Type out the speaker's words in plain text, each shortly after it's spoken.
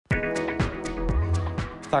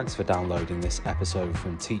Thanks for downloading this episode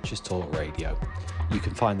from Teachers Talk Radio. You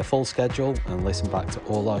can find the full schedule and listen back to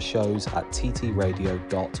all our shows at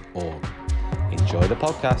ttradio.org. Enjoy the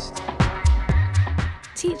podcast.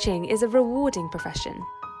 Teaching is a rewarding profession,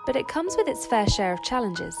 but it comes with its fair share of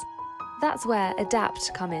challenges. That's where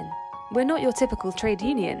ADAPT come in. We're not your typical trade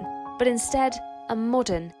union, but instead a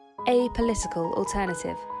modern, apolitical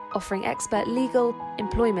alternative, offering expert legal,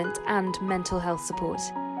 employment and mental health support.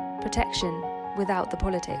 Protection without the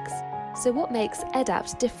politics. So what makes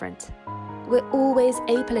ADAPT different? We're always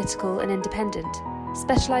apolitical and independent,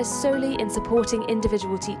 specialised solely in supporting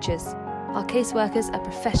individual teachers. Our caseworkers are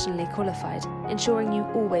professionally qualified, ensuring you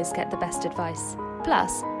always get the best advice.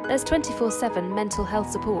 Plus, there's 24/7 mental health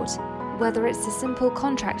support. Whether it's a simple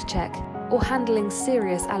contract check or handling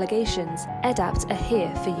serious allegations, ADAPT are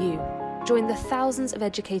here for you. Join the thousands of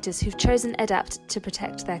educators who've chosen ADAPT to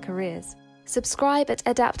protect their careers. Subscribe at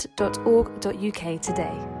adapt.org.uk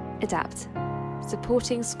today. ADAPT.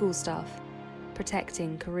 Supporting school staff.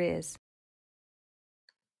 Protecting careers.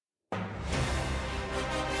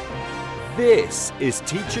 This is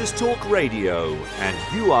Teachers Talk Radio, and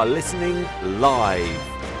you are listening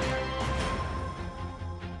live.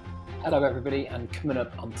 Hello everybody, and coming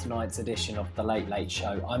up on tonight's edition of The Late Late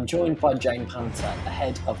Show, I'm joined by Jane Panter, the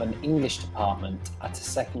head of an English department at a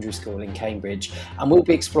secondary school in Cambridge, and we'll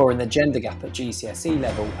be exploring the gender gap at GCSE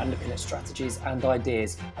level and looking at strategies and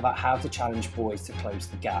ideas about how to challenge boys to close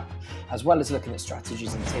the gap, as well as looking at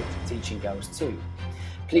strategies and tips for teaching girls too.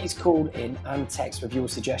 Please call in and text with your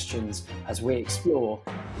suggestions as we explore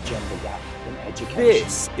the gender gap in education.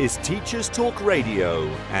 This is Teachers Talk Radio,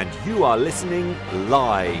 and you are listening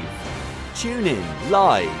live. Tune in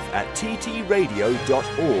live at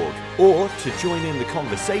ttradio.org, or to join in the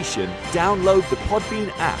conversation, download the Podbean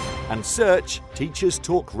app and search Teachers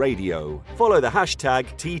Talk Radio. Follow the hashtag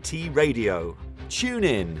TTRadio. Tune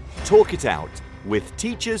in, talk it out with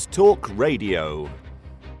Teachers Talk Radio.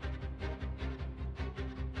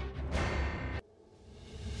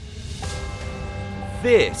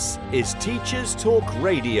 This is Teachers Talk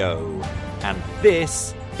Radio, and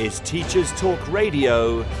this is Teachers Talk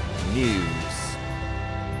Radio News.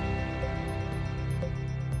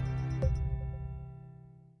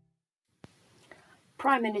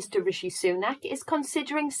 Prime Minister Rishi Sunak is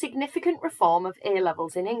considering significant reform of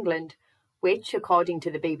A-levels in England, which, according to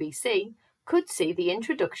the BBC, could see the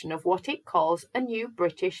introduction of what it calls a new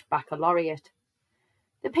British baccalaureate.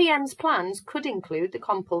 The PM's plans could include the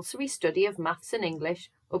compulsory study of maths and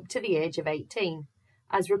English up to the age of 18,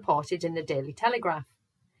 as reported in the Daily Telegraph.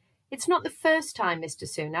 It's not the first time Mr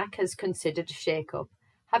Sunak has considered a shake-up,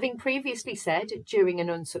 having previously said during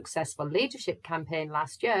an unsuccessful leadership campaign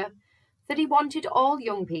last year that he wanted all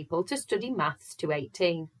young people to study maths to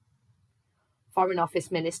 18. Foreign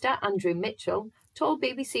Office Minister Andrew Mitchell told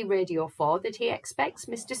BBC Radio 4 that he expects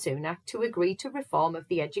Mr Sunak to agree to reform of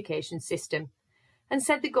the education system, and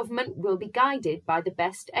said the government will be guided by the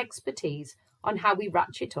best expertise on how we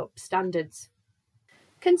ratchet up standards.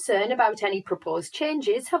 Concern about any proposed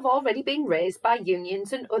changes have already been raised by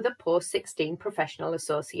unions and other post-16 professional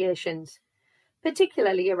associations,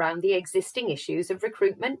 particularly around the existing issues of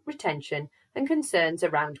recruitment, retention and concerns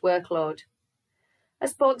around workload. A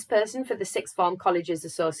spokesperson for the Sixth Form Colleges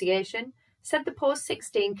Association said the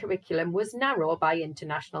post-16 curriculum was narrow by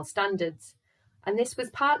international standards, and this was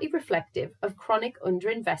partly reflective of chronic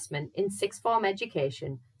underinvestment in sixth form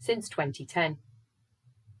education since 2010.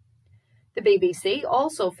 The BBC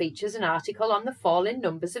also features an article on the fall in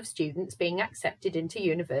numbers of students being accepted into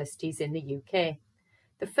universities in the UK,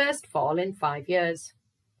 the first fall in 5 years.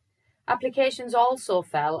 Applications also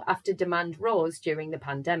fell after demand rose during the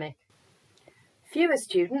pandemic. Fewer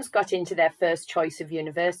students got into their first choice of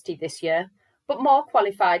university this year, but more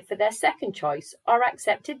qualified for their second choice or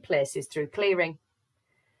accepted places through clearing.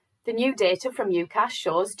 The new data from UCAS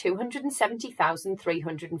shows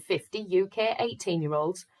 270,350 UK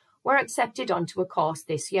 18-year-olds were accepted onto a course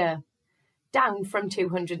this year, down from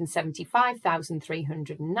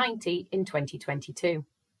 275,390 in 2022.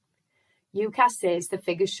 UCAS says the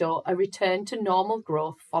figures show a return to normal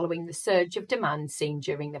growth following the surge of demand seen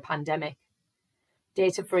during the pandemic.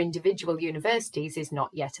 Data for individual universities is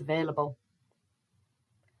not yet available.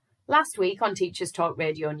 Last week on Teachers Talk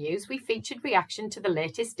Radio News, we featured reaction to the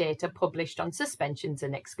latest data published on suspensions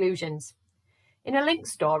and exclusions. In a linked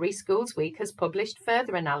story, Schools Week has published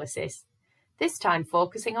further analysis, this time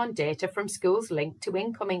focusing on data from schools linked to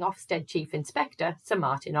incoming Ofsted Chief Inspector Sir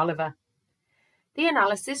Martin Oliver. The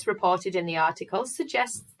analysis reported in the article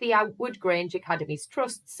suggests the Outwood Grange Academy's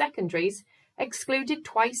Trust secondaries excluded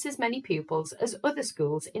twice as many pupils as other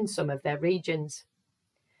schools in some of their regions.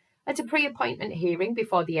 At a pre-appointment hearing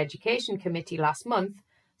before the Education Committee last month,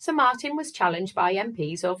 Sir Martin was challenged by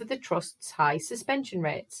MPs over the Trust's high suspension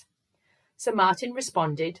rates. Sir Martin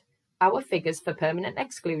responded, "Our figures for permanent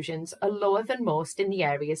exclusions are lower than most in the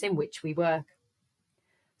areas in which we work."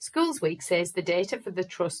 Schools Week says the data for the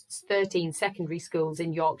Trust's 13 secondary schools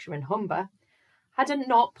in Yorkshire and Humber had a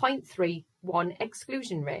 0.31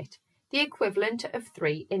 exclusion rate, the equivalent of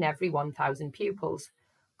 3 in every 1,000 pupils,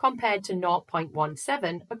 compared to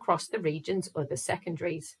 0.17 across the region's other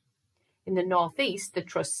secondaries. In the North East, the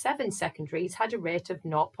Trust's 7 secondaries had a rate of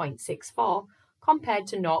 0.64 compared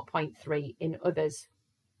to 0.3 in others.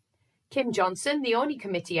 Kim Johnson, the only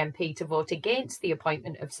committee MP to vote against the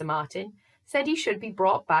appointment of Sir Martin, said he should be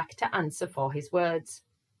brought back to answer for his words.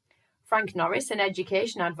 Frank Norris, an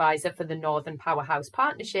education advisor for the Northern Powerhouse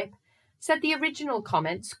Partnership, said the original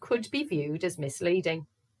comments could be viewed as misleading.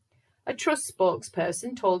 A Trust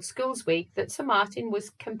spokesperson told Schools Week that Sir Martin was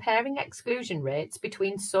comparing exclusion rates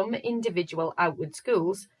between some individual outward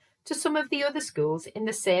schools to some of the other schools in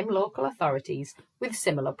the same local authorities with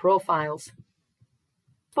similar profiles.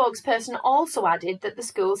 The spokesperson also added that the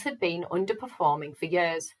schools had been underperforming for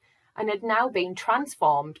years and had now been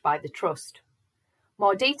transformed by the Trust.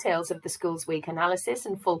 More details of the Schools Week analysis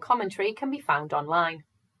and full commentary can be found online.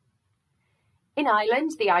 In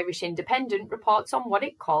Ireland, the Irish Independent reports on what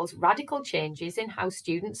it calls radical changes in how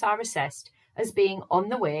students are assessed as being on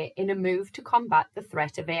the way in a move to combat the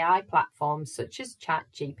threat of AI platforms such as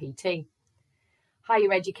ChatGPT.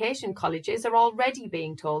 Higher education colleges are already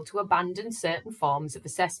being told to abandon certain forms of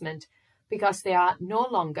assessment because they are no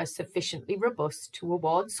longer sufficiently robust to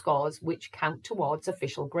award scores which count towards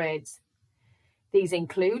official grades. These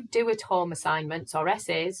include do-at-home assignments or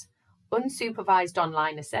essays, unsupervised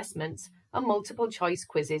online assessments, and multiple choice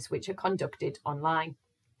quizzes which are conducted online.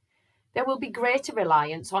 There will be greater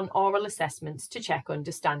reliance on oral assessments to check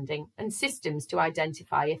understanding and systems to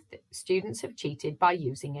identify if students have cheated by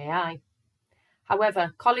using AI.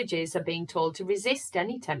 However, colleges are being told to resist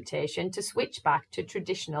any temptation to switch back to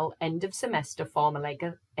traditional end-of-semester formal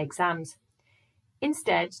exams.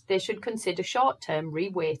 Instead, they should consider short-term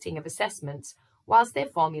reweighting of assessments whilst they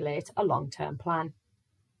formulate a long-term plan.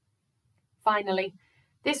 Finally,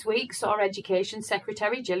 this week saw Education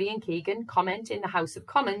Secretary Gillian Keegan comment in the House of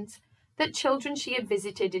Commons that children she had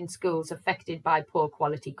visited in schools affected by poor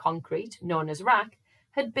quality concrete, known as RAC,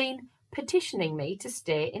 had been petitioning me to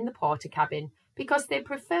stay in the porter cabin because they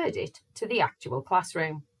preferred it to the actual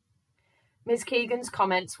classroom. Ms. Keegan's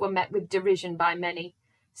comments were met with derision by many,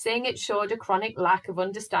 saying it showed a chronic lack of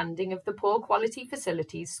understanding of the poor quality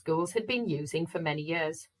facilities schools had been using for many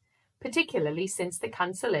years, particularly since the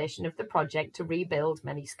cancellation of the project to rebuild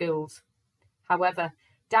many schools. However,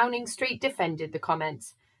 Downing Street defended the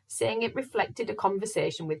comments, saying it reflected a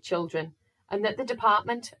conversation with children and that the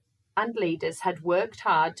department and leaders had worked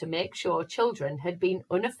hard to make sure children had been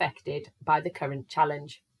unaffected by the current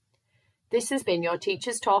challenge. This has been your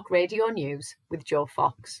Teachers Talk Radio News with Joe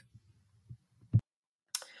Fox.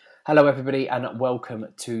 Hello everybody and welcome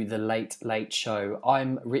to the Late Late Show.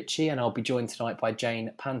 I'm Ritchie and I'll be joined tonight by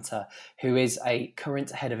Jane Panther, who is a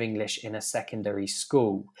current head of English in a secondary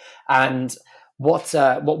school. And what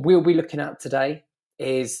we'll be looking at today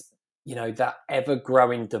is, that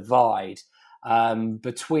ever-growing divide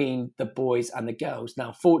between the boys and the girls.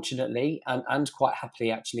 Now, fortunately, and quite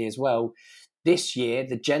happily actually as well, this year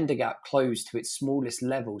the gender gap closed to its smallest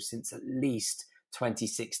level since at least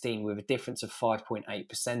 2016, with a difference of 5.8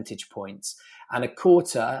 percentage points. And a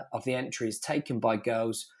quarter of the entries taken by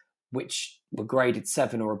girls, which were graded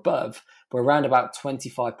 7 or above, were around about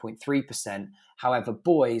 25.3%. However,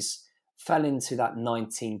 boys fell into that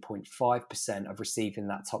 19.5% of receiving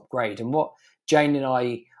that top grade. And what Jane and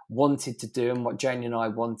I wanted to do and what Jane and I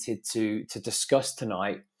wanted to discuss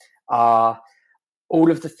tonight are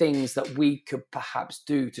all of the things that we could perhaps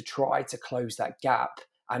do to try to close that gap.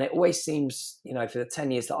 And it always seems, for the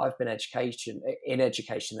 10 years that I've been in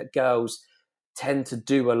education, that girls tend to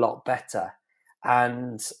do a lot better.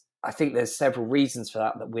 And I think there's several reasons for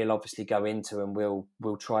that we'll obviously go into, and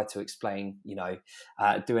we'll try to explain,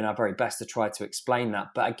 doing our very best to try to explain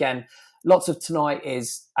that. But again, lots of tonight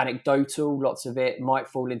is anecdotal. Lots of it might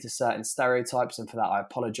fall into certain stereotypes. And for that, I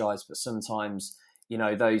apologize. But sometimes,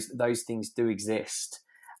 those things do exist.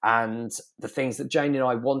 And the things that Jane and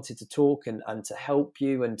I wanted to talk and to help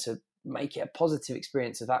you and to make it a positive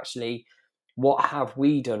experience of actually what have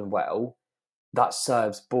we done well that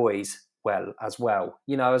serves boys well, as well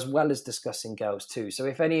as discussing girls too. So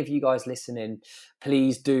if any of you guys listening,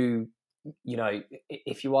 please do,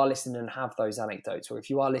 if you are listening and have those anecdotes, or if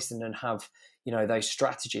you are listening and have, those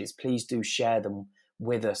strategies, please do share them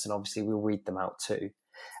with us. And obviously we'll read them out too.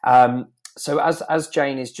 So as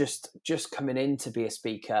Jane is just coming in to be a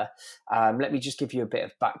speaker, let me just give you a bit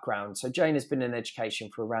of background. So Jane has been in education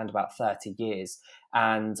for around about 30 years,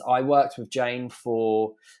 and I worked with Jane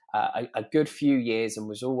for a good few years and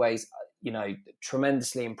was always,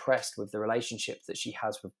 tremendously impressed with the relationship that she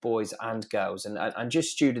has with boys and girls and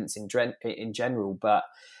just students in general. But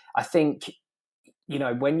I think,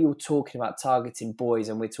 when you're talking about targeting boys,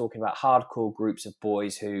 and we're talking about hardcore groups of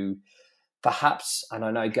boys who perhaps, and I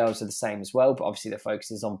know girls are the same as well, but obviously the focus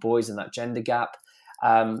is on boys and that gender gap.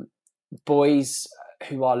 Boys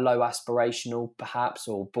who are low aspirational, perhaps,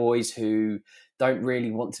 or boys who don't really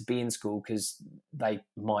want to be in school because they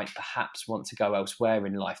might perhaps want to go elsewhere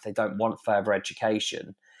in life. They don't want further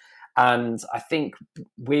education. And I think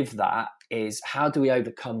with that is, how do we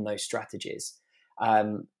overcome those strategies?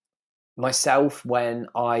 Myself, when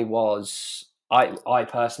I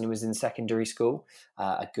personally was in secondary school,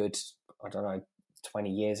 a good, 20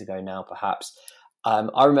 years ago now, perhaps.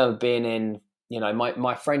 I remember being in,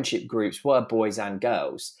 my friendship groups were boys and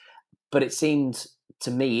girls, but it seemed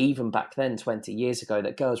to me, even back then, 20 years ago,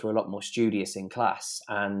 that girls were a lot more studious in class,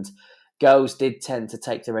 and girls did tend to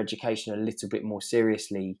take their education a little bit more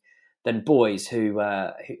seriously than boys who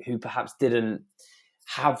perhaps didn't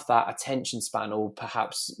have that attention span, or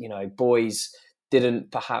perhaps, boys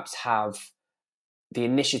didn't perhaps have the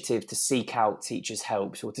initiative to seek out teachers'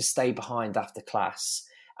 help or to stay behind after class.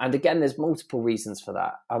 And again, there's multiple reasons for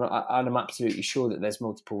that. I'm absolutely sure that there's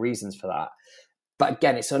multiple reasons for that. But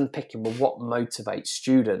again, it's unpicking, well, what motivates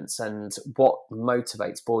students and what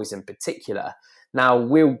motivates boys in particular. Now,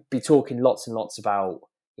 we'll be talking lots and lots about,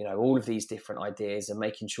 all of these different ideas, and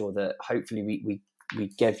making sure that hopefully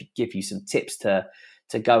we give you some tips to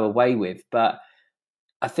go away with. But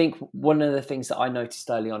I think one of the things that I noticed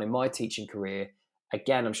early on in my teaching career,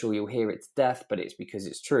 again, I'm sure you'll hear it to death, but it's because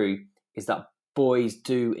it's true, is that boys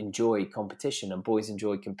do enjoy competition and boys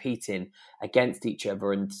enjoy competing against each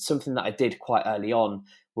other. And something that I did quite early on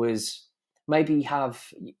was maybe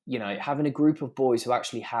having a group of boys who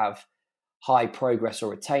actually have high progress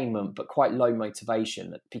or attainment, but quite low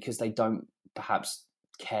motivation because they don't perhaps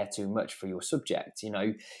care too much for your subject.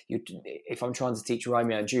 If I'm trying to teach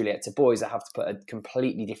Romeo and Juliet to boys, I have to put a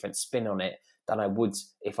completely different spin on it than I would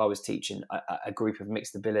if I was teaching a group of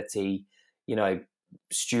mixed ability,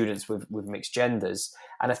 students with mixed genders.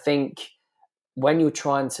 And I think when you're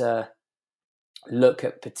trying to look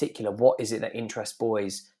at particular, what is it that interests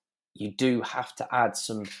boys, you do have to add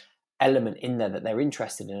some element in there that they're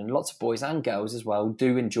interested in. And lots of boys and girls as well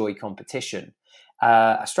do enjoy competition.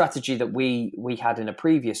 A strategy that we had in a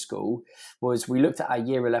previous school was, we looked at our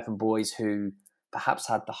year 11 boys who perhaps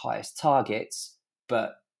had the highest targets,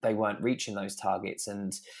 but they weren't reaching those targets.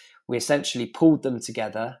 And we essentially pulled them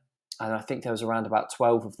together. And I think there was around about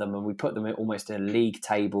 12 of them, and we put them almost in a league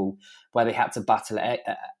table where they had to battle it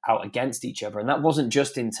out against each other. And that wasn't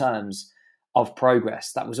just in terms of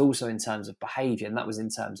progress, that was also in terms of behaviour, and that was in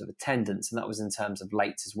terms of attendance, and that was in terms of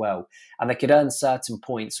late as well. And they could earn certain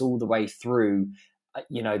points all the way through,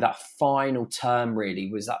 that final term really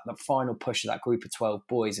was that the final push of that group of 12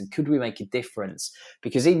 boys. And could we make a difference?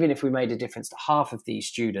 Because even if we made a difference to half of these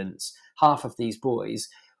students, half of these boys,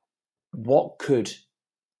 what could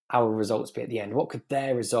our results be at the end? What could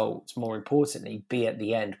their results, more importantly, be at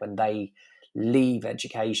the end when they leave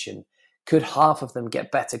education? Could half of them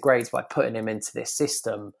get better grades by putting them into this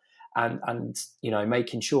system and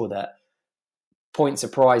making sure that points are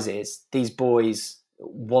prizes? These boys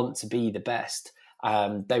want to be the best.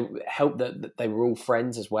 They helped that they were all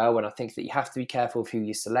friends as well. And I think that you have to be careful of who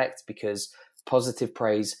you select, because positive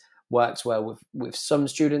praise works well with some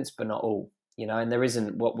students, but not all. And there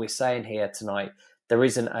isn't, what we're saying here tonight, there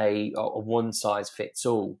isn't a one size fits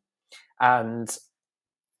all. And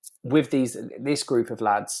with this group of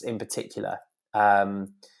lads in particular,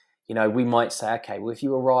 we might say, okay, well, if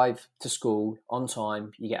you arrive to school on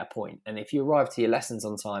time, you get a point. And if you arrive to your lessons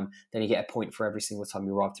on time, then you get a point for every single time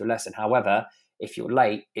you arrive to a lesson. However, if you're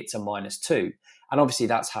late, it's a -2. And obviously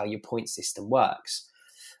that's how your point system works.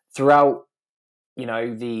 Throughout,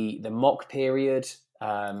 the mock period,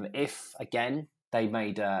 if, again, they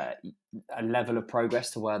made a level of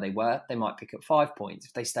progress to where they were, they might pick up 5 points.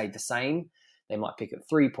 If they stayed the same, they might pick up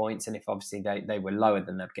 3 points. And if obviously they were lower,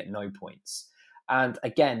 then they'd get no points. And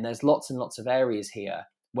again, there's lots and lots of areas here.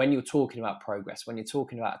 When you're talking about progress, when you're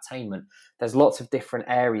talking about attainment, there's lots of different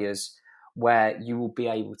areas where you will be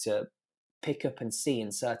able to pick up and see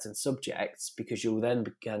in certain subjects, because you'll then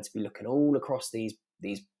be going to be looking all across these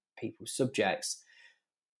people's subjects.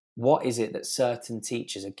 What is it that certain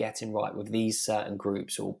teachers are getting right with these certain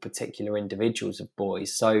groups or particular individuals of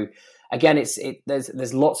boys? So again,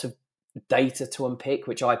 there's lots of data to unpick,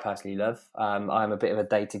 which I personally love. I'm a bit of a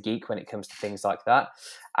data geek when it comes to things like that.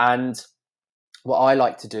 And what I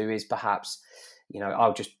like to do is perhaps,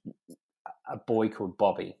 I'll just, a boy called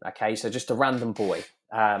Bobby. Okay, so just a random boy.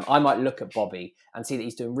 I might look at Bobby and see that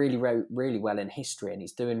he's doing really, really well in history, and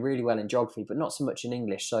he's doing really well in geography, but not so much in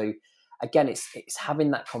English. So again, it's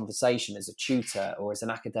having that conversation as a tutor or as an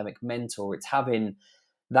academic mentor. It's having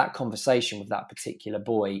that conversation with that particular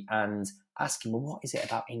boy and asking, well, what is it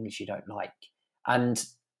about English you don't like? And,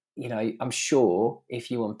 I'm sure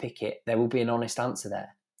if you unpick it, there will be an honest answer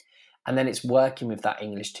there. And then it's working with that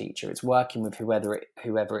English teacher. It's working with whoever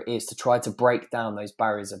it is to try to break down those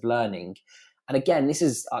barriers of learning. And again, this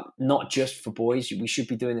is not just for boys. We should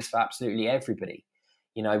be doing this for absolutely everybody.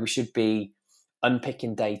 We should be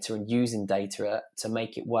unpicking data and using data to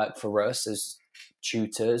make it work for us as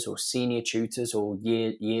tutors or senior tutors or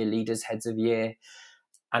year leaders, heads of year,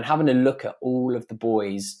 and having a look at all of the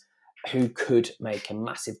boys who could make a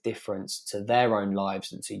massive difference to their own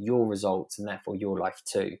lives and to your results and therefore your life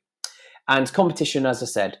too. And competition, as I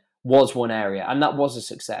said, was one area, and that was a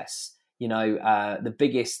success. The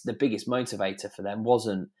biggest motivator for them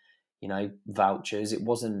wasn't, vouchers. It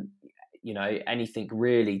wasn't, anything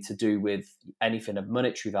really to do with anything of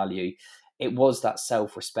monetary value. It was that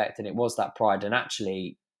self-respect and it was that pride. And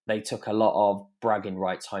actually, they took a lot of bragging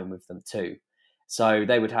rights home with them too. So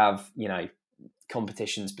they would have,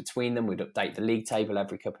 competitions between them. We'd update the league table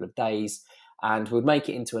every couple of days. And we'd make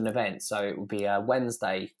it into an event. So it would be a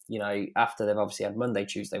Wednesday, after they've obviously had Monday,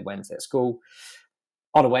 Tuesday, Wednesday at school.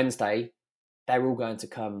 On a Wednesday, they're all going to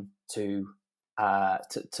come to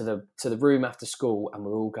the room after school, and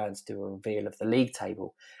we're all going to do a reveal of the league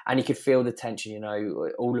table. And you could feel the tension,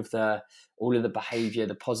 all of the behaviour,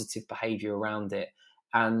 the positive behaviour around it.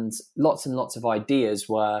 And lots of ideas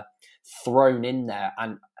were thrown in there.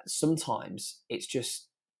 And sometimes it's just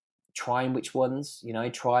trying which ones,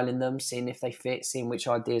 trialing them, seeing if they fit, seeing which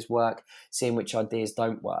ideas work, seeing which ideas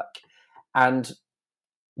don't work. And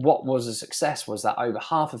what was a success was that over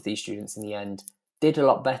half of these students in the end did a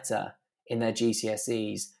lot better in their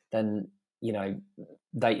GCSEs than,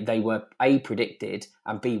 they were A, predicted,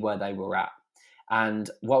 and B, where they were at. And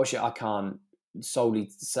I can't solely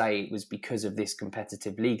say it was because of this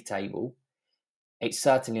competitive league table. It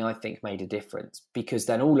certainly, I think, made a difference, because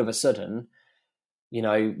then all of a sudden,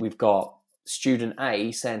 we've got student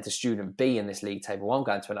A saying to student B in this league table, well, I'm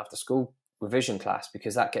going to an after school revision class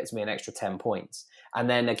because that gets me an extra 10 points. And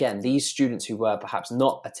then again, these students who were perhaps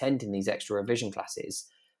not attending these extra revision classes,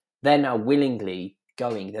 they're now willingly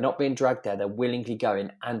going. They're not being dragged there. They're willingly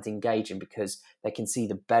going and engaging because they can see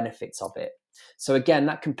the benefits of it. So again,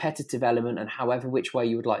 that competitive element, and however which way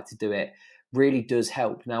you would like to do it, really does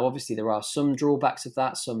help. Now, obviously, there are some drawbacks of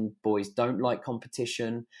that. Some boys don't like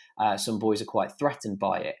competition. Some boys are quite threatened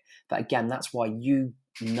by it. But again, that's why you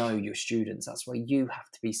know your students. That's why you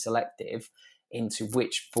have to be selective into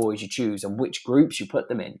which boys you choose and which groups you put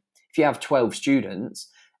them in. If you have 12 students,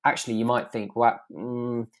 actually, you might think, well,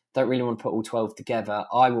 don't really want to put all 12 together.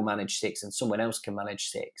 I will manage 6 and someone else can manage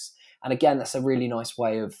 6. And again, that's a really nice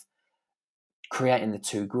way of creating the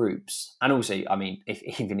two groups. And also, I mean,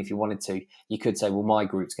 even if you wanted to, you could say, well, my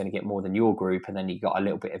group's going to get more than your group, and then you got a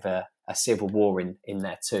little bit of a civil war in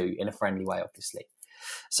there too, in a friendly way, obviously.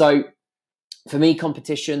 So for me,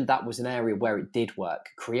 competition, that was an area where it did work,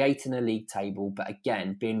 creating a league table, but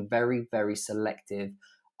again, being very, very selective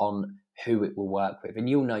on who it will work with. And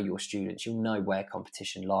you'll know your students, you'll know where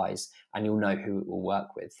competition lies, and you'll know who it will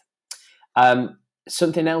work with.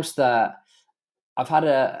 Something else that I've had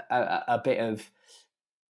a bit of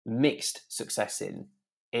mixed success in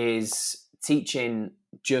is teaching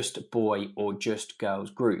just boy or just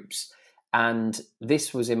girls groups. And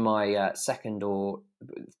this was in my second or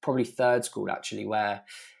probably third school, actually, where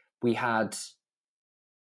we had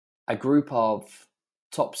a group of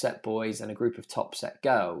top set boys and a group of top set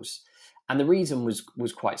girls. And the reason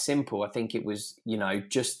was quite simple. I think it was,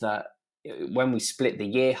 just that when we split the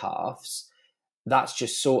year halves, that's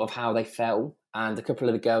just sort of how they fell. And a couple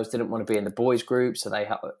of the girls didn't want to be in the boys group, so they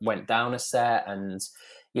went down a set. And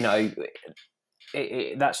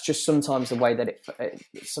that's just sometimes the way that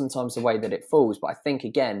it falls. But I think,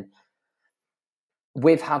 again,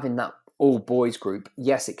 with having that all boys group,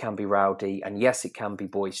 yes, it can be rowdy, and yes, it can be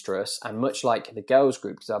boisterous. And much like the girls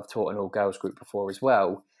group, because I've taught an all girls group before as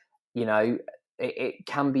well, it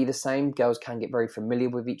can be the same. Girls can get very familiar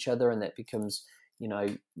with each other, and it becomes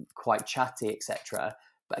quite chatty, etc.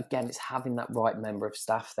 But again, it's having that right member of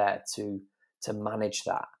staff there to manage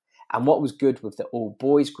that. And what was good with the all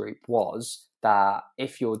boys group was that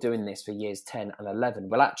if you're doing this for years 10 and 11,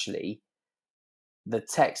 well, actually, the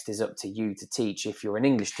text is up to you to teach if you're an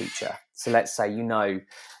English teacher. So let's say you know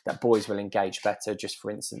that boys will engage better, just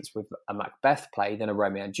for instance, with a Macbeth play than a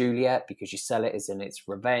Romeo and Juliet, because you sell it as in it's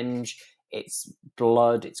revenge, it's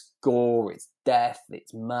blood, it's gore, it's death,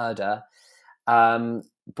 it's murder.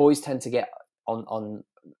 Boys tend to get on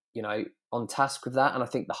task with that, and I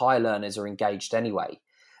think the higher learners are engaged anyway.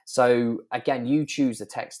 So again, you choose the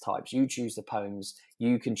text types, you choose the poems,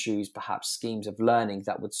 you can choose perhaps schemes of learning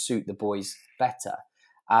that would suit the boys better.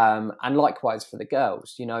 And likewise for the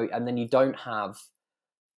girls, and then you don't have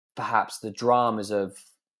perhaps the dramas of,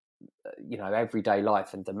 everyday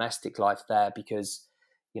life and domestic life there, because,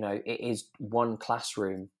 it is one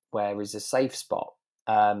classroom where is a safe spot.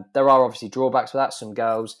 There are obviously drawbacks with that. Some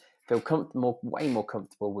girls feel way more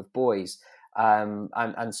comfortable with boys.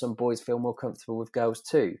 And some boys feel more comfortable with girls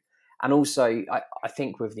too. And also, I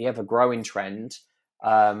think with the ever-growing trend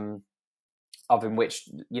of in which,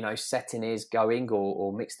 setting is going,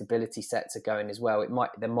 or mixed ability sets are going as well,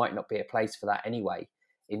 there might not be a place for that anyway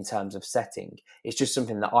in terms of setting. It's just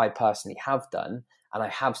something that I personally have done, and I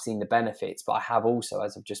have seen the benefits, but I have also,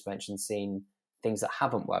 as I've just mentioned, seen things that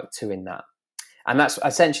haven't worked too in that. And that's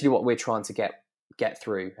essentially what we're trying to get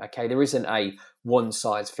through. Okay, there isn't a one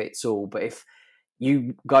size fits all, but if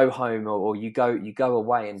you go home or you go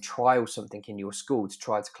away and trial something in your school to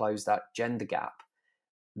try to close that gender gap,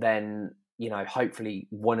 then hopefully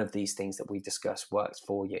one of these things that we discuss works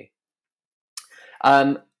for you.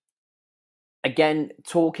 Again,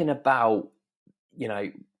 talking about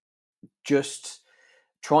just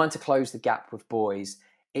trying to close the gap with boys,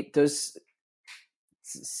 it does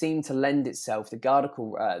seem to lend itself. The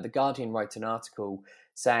Guardian wrote an article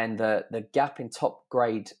saying that the gap in top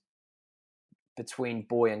grade between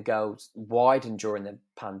boy and girls widened during the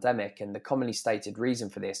pandemic, and the commonly stated reason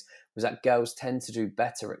for this was that girls tend to do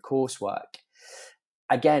better at coursework.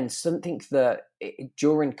 Again, something that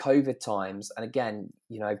during COVID times, and again,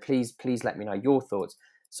 please let me know your thoughts.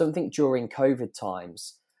 Something during COVID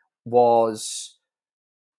times was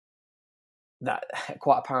that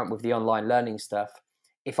quite apparent with the online learning stuff.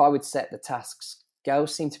 If I would set the tasks,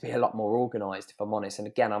 girls seem to be a lot more organised, if I'm honest. And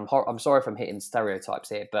again, I'm sorry if I'm hitting stereotypes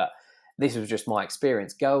here, but this was just my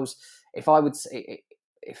experience. Girls, if I would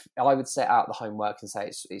set out the homework and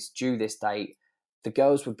say it's due this date, the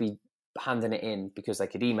girls would be handing it in because they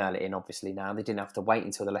could email it in. Obviously now they didn't have to wait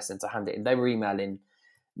until the lesson to hand it in. They were emailing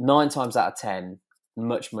 9 times out of 10,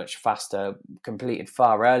 much, much faster, completed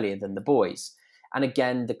far earlier than the boys. And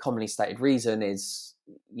again, the commonly stated reason is,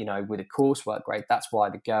 with a coursework grade, that's why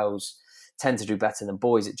the girls tend to do better than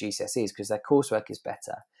boys at GCSEs, because their coursework is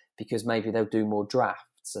better, because maybe they'll do more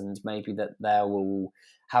drafts, and maybe that they will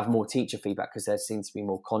have more teacher feedback because they seem to be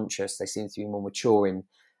more conscious, they seem to be more mature in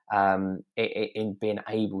being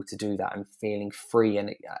able to do that and feeling free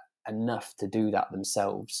and enough to do that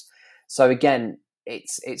themselves. So again,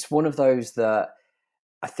 it's one of those that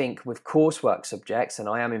I think with coursework subjects, and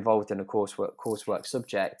I am involved in a coursework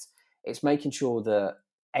subject, it's making sure that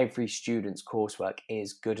every student's coursework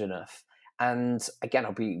is good enough. And again,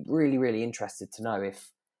 I'll be really, really interested to know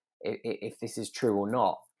if this is true or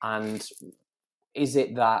not. And is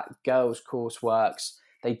it that girls' courseworks,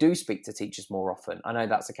 they do speak to teachers more often? I know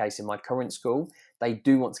that's the case in my current school. They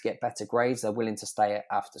do want to get better grades. They're willing to stay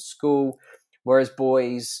after school, whereas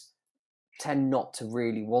boys tend not to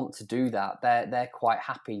really want to do that. They're quite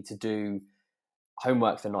happy to do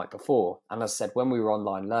homework the night before. And as I said, when we were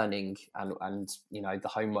online learning and the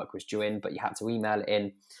homework was due in, but you had to email it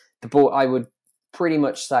in, I would pretty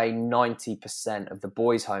much say 90% of the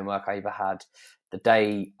boys' homework I either had the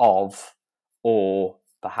day of or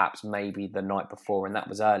perhaps maybe the night before, and that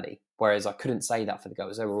was early. Whereas I couldn't say that for the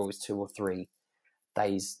girls. They were always 2 or 3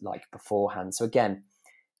 days beforehand. So again,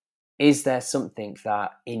 is there something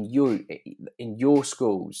that in your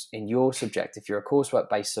schools, in your subject, if you're a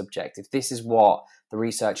coursework-based subject, if this is what the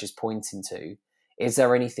research is pointing to, is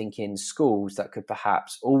there anything in schools that could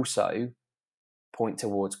perhaps also point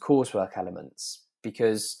towards coursework elements?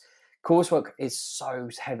 Because coursework is so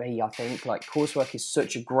heavy, I think. Coursework is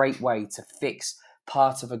such a great way to fix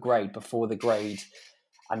part of a grade before the grade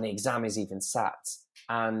and the exam is even sat.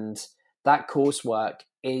 And that coursework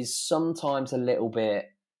is sometimes a little bit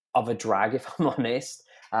of a drag, if I'm honest,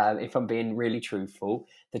 if I'm being really truthful.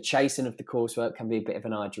 The chasing of the coursework can be a bit of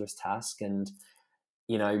an arduous task, and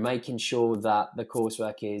making sure that the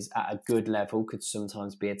coursework is at a good level could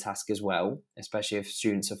sometimes be a task as well, especially if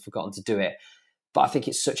students have forgotten to do it. But I think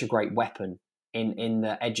it's such a great weapon in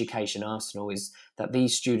the education arsenal, is that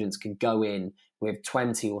these students can go in with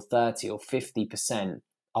 20 or 30 or 50%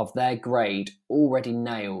 of their grade already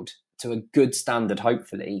nailed to a good standard,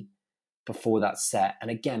 hopefully, before that's set.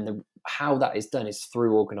 And again, how that is done is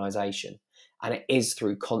through organisation, and it is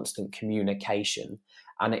through constant communication,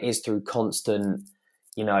 and it is through constant,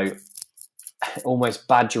 almost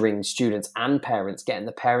badgering students and parents. Getting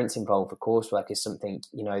the parents involved for coursework is something,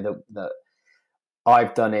 that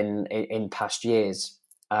I've done in past years,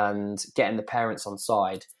 and getting the parents on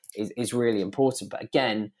side is really important. But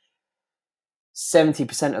again,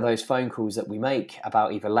 70% of those phone calls that we make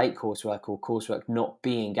about either late coursework or coursework not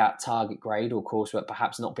being at target grade, or coursework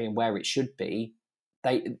perhaps not being where it should be,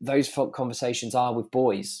 those conversations are with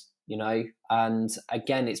boys, and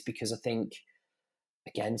again, it's because I think,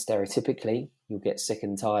 again, stereotypically, you'll get sick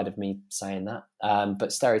and tired of me saying that, but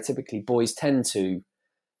stereotypically boys tend to,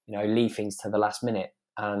 leave things to the last minute,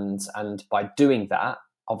 and by doing that,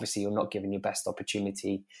 obviously you're not giving your best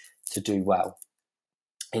opportunity to do well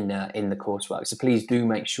in the coursework. So please do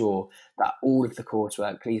make sure that all of the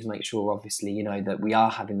coursework, please make sure, obviously, that we are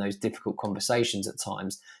having those difficult conversations at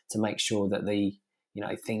times to make sure that the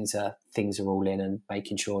things are all in, and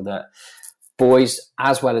making sure that boys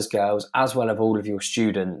as well as girls, as well as all of your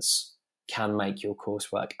students, can make your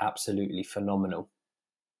coursework absolutely phenomenal.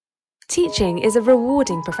 Teaching is a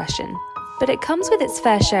rewarding profession, but it comes with its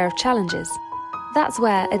fair share of challenges. That's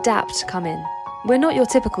where ADAPT come in. We're not your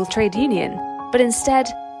typical trade union, but instead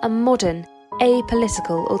a modern,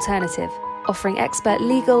 apolitical alternative, offering expert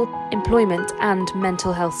legal, employment and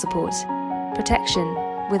mental health support. Protection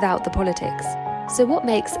without the politics. So what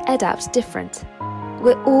makes ADAPT different?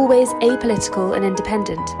 We're always apolitical and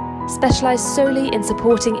independent, specialised solely in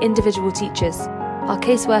supporting individual teachers. Our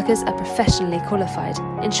caseworkers are professionally qualified,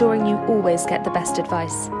 ensuring you always get the best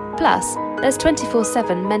advice. Plus, there's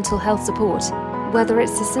 24/7 mental health support. Whether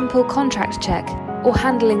it's a simple contract check or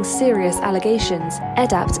handling serious allegations,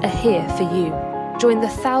 ADAPT are here for you. Join the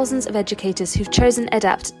thousands of educators who've chosen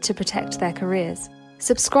ADAPT to protect their careers.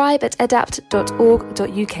 Subscribe at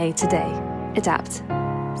adapt.org.uk today. ADAPT.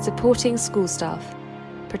 Supporting school staff.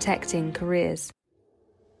 Protecting careers.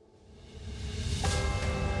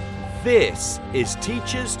 This is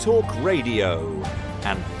Teachers Talk Radio,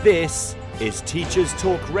 and this is Teachers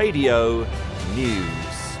Talk Radio News.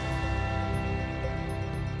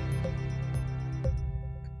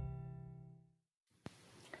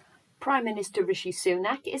 Prime Minister Rishi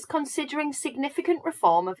Sunak is considering significant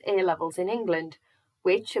reform of A-levels in England,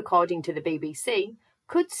 which, according to the BBC,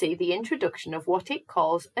 could see the introduction of what it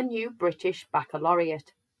calls a new British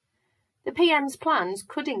baccalaureate. The PM's plans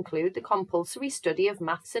could include the compulsory study of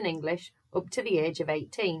maths and English up to the age of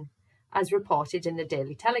 18, as reported in the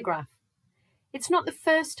Daily Telegraph. It's not the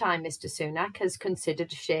first time Mr Sunak has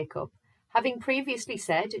considered a shake-up, having previously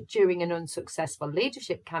said during an unsuccessful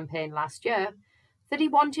leadership campaign last year that he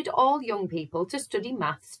wanted all young people to study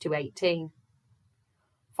maths to 18.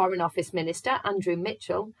 Foreign Office Minister Andrew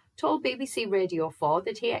Mitchell told BBC Radio 4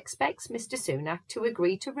 that he expects Mr Sunak to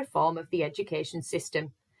agree to reform of the education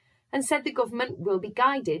system, and said the government will be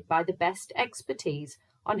guided by the best expertise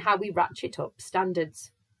on how we ratchet up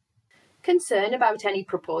standards. Concern about any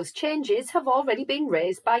proposed changes have already been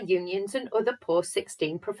raised by unions and other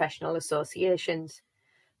post-16 professional associations,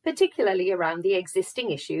 particularly around the existing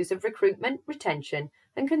issues of recruitment, retention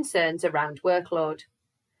and concerns around workload.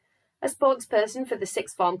 A spokesperson for the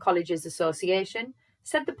Sixth Form Colleges Association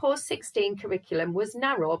said the post-16 curriculum was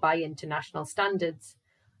narrow by international standards,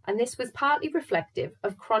 and this was partly reflective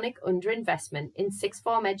of chronic underinvestment in sixth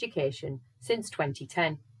form education since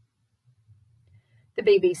 2010. The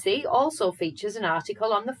BBC also features an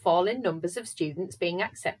article on the fall in numbers of students being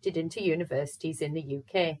accepted into universities in the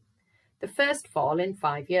UK, the first fall in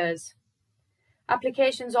 5 years.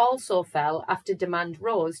 Applications also fell after demand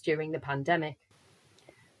rose during the pandemic.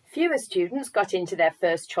 Fewer students got into their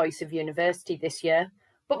first choice of university this year,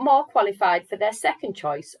 but more qualified for their second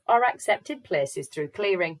choice or accepted places through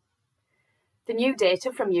clearing. The new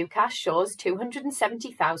data from UCAS shows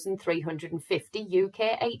 270,350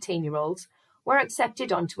 UK 18-year-olds were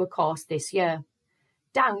accepted onto a course this year,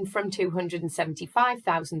 down from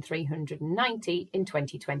 275,390 in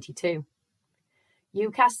 2022.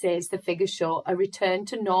 UCAS says the figures show a return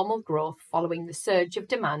to normal growth following the surge of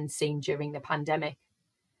demand seen during the pandemic.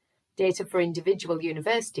 Data for individual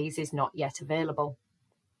universities is not yet available.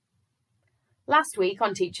 Last week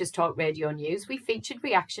on Teachers Talk Radio News, we featured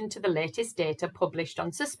reaction to the latest data published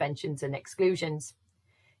on suspensions and exclusions.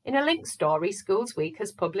 In a linked story, Schools Week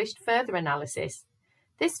has published further analysis,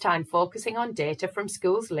 this time focusing on data from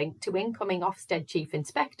schools linked to incoming Ofsted Chief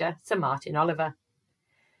Inspector Sir Martin Oliver.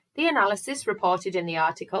 The analysis reported in the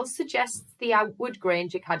article suggests the Outwood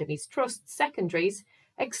Grange Academy's Trust secondaries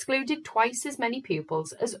excluded twice as many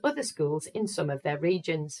pupils as other schools in some of their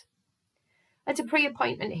regions. At a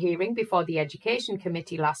pre-appointment hearing before the Education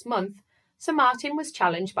Committee last month, Sir Martin was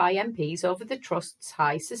challenged by MPs over the Trust's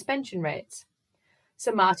high suspension rates.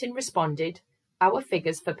 Sir Martin responded, "Our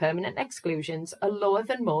figures for permanent exclusions are lower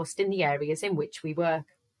than most in the areas in which we work."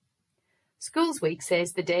 Schools Week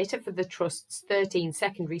says the data for the Trust's 13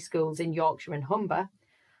 secondary schools in Yorkshire and Humber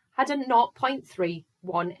had a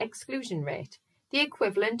 0.31 exclusion rate, the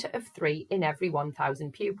equivalent of 3 in every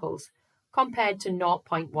 1,000 pupils, compared to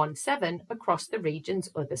 0.17 across the region's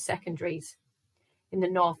other secondaries. In the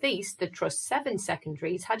North East, the Trust's 7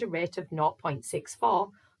 secondaries had a rate of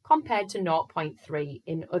 0.64 compared to 0.3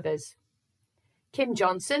 in others. Kim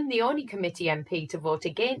Johnson, the only committee MP to vote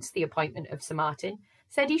against the appointment of Sir Martin,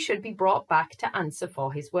 said he should be brought back to answer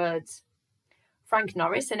for his words. Frank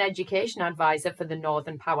Norris, an education advisor for the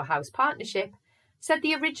Northern Powerhouse Partnership, said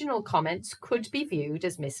the original comments could be viewed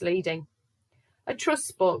as misleading. A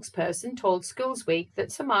Trust spokesperson told Schools Week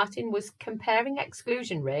that Sir Martin was comparing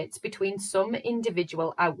exclusion rates between some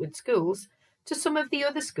individual outward schools to some of the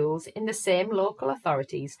other schools in the same local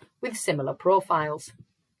authorities with similar profiles.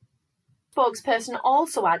 The spokesperson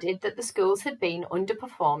also added that the schools had been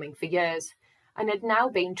underperforming for years and had now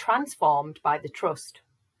been transformed by the Trust.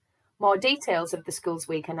 More details of the Schools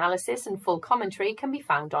Week analysis and full commentary can be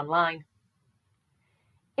found online.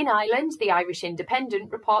 In Ireland, the Irish Independent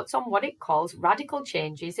reports on what it calls radical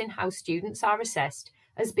changes in how students are assessed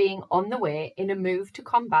as being on the way in a move to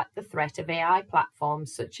combat the threat of AI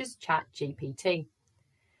platforms such as ChatGPT.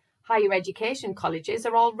 Higher education colleges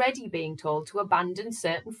are already being told to abandon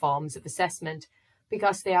certain forms of assessment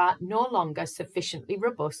because they are no longer sufficiently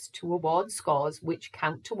robust to award scores which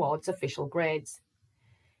count towards official grades.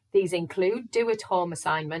 These include do-at-home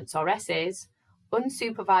assignments or essays,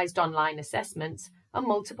 unsupervised online assessments, and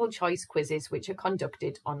multiple choice quizzes which are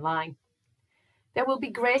conducted online. There will be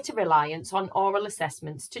greater reliance on oral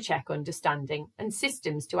assessments to check understanding and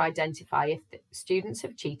systems to identify if students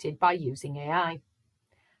have cheated by using AI.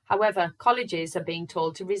 However, colleges are being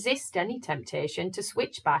told to resist any temptation to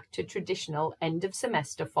switch back to traditional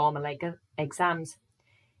end-of-semester formal exams.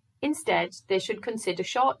 Instead, they should consider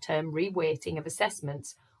short-term reweighting of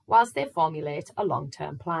assessments whilst they formulate a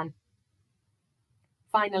long-term plan.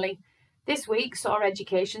 Finally, this week saw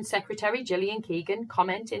Education Secretary Gillian Keegan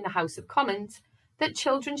comment in the House of Commons that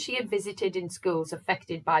children she had visited in schools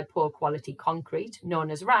affected by poor quality concrete,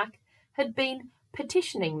 known as RAC, had been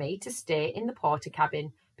petitioning me to stay in the porter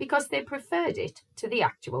cabin because they preferred it to the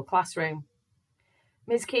actual classroom.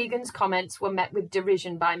 Ms. Keegan's comments were met with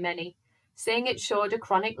derision by many, saying it showed a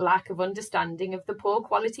chronic lack of understanding of the poor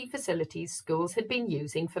quality facilities schools had been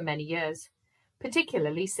using for many years,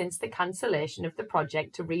 particularly since the cancellation of the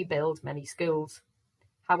project to rebuild many schools.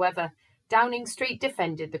 However, Downing Street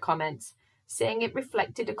defended the comments, saying it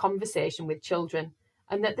reflected a conversation with children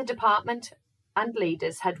and that the department and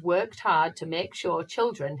leaders had worked hard to make sure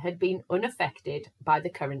children had been unaffected by the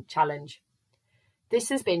current challenge. This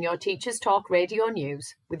has been your Teachers Talk Radio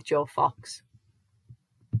News with Joe Fox.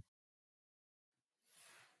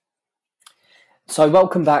 So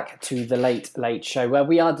welcome back to the Late Late Show, where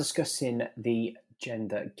we are discussing the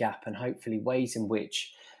gender gap and hopefully ways in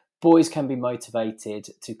which boys can be motivated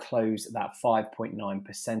to close that 5.9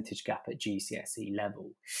 percentage gap at GCSE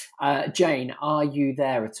level. Jane, are you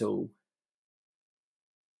there at all?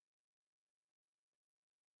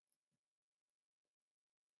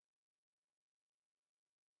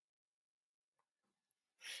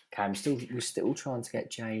 Okay, we're still trying to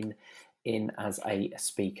get Jane in as a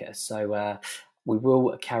speaker. So we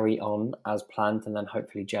will carry on as planned, and then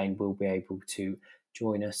hopefully Jane will be able to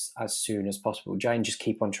join us as soon as possible. Jane, just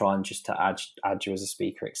keep on trying just to add you as a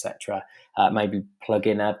speaker, etc. Maybe plug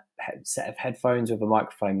in a set of headphones with a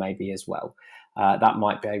microphone maybe as well. That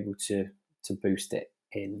might be able to boost it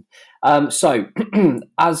in. So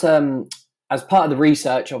as part of the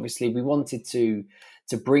research, obviously, we wanted to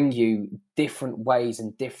bring you different ways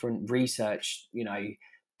and different research,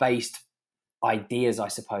 based ideas, I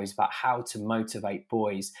suppose, about how to motivate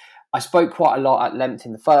boys. I spoke quite a lot at length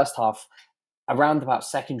in the first half around about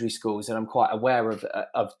secondary schools, and I'm quite aware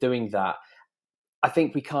of doing that. I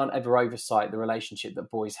think we can't ever oversight the relationship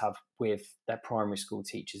that boys have with their primary school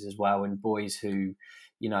teachers as well, and boys who,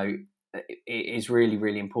 it is really,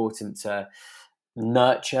 really important to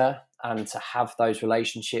nurture and to have those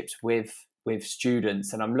relationships with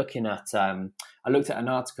students. And I'm looking at, I looked at an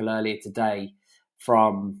article earlier today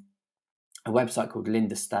from a website called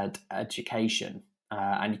Lindestad Education,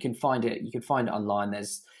 and you can find it online.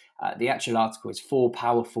 There's the actual article is 4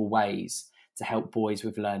 powerful ways to help boys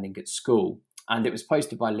with learning at school. and it was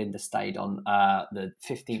posted by Linda Stade on the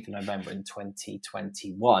 15th of November in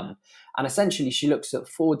 2021. And essentially, she looks at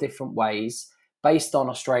 4 different ways based on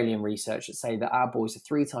Australian research that say that our boys are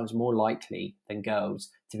 3 times more likely than girls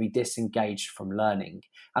to be disengaged from learning.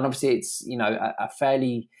 And obviously, it's a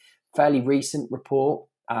fairly recent report,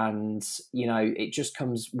 and it just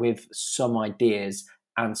comes with some ideas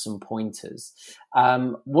and some pointers.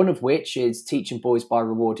 One of which is teaching boys by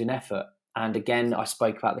rewarding effort. And again, I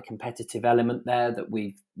spoke about the competitive element there that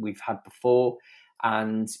we've had before.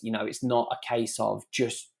 And, it's not a case of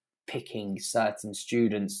just picking certain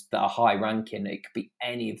students that are high ranking. It could be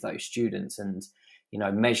any of those students and,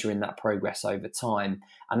 measuring that progress over time.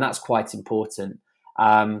 And that's quite important.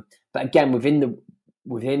 But again,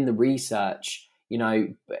 within the research,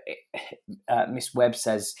 Miss Webb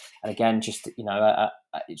says, and again, just,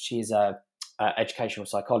 she is a educational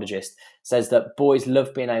psychologist, says that boys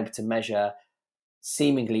love being able to measure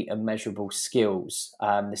seemingly immeasurable skills.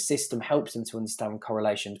 The system helps them to understand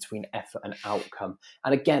correlation between effort and outcome.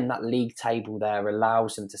 And again, that league table there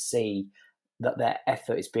allows them to see that their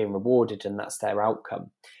effort is being rewarded and that's their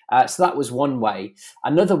outcome. So that was one way.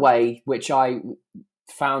 Another way, which I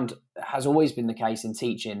found has always been the case in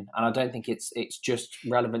teaching, and I don't think it's just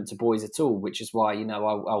relevant to boys at all, which is why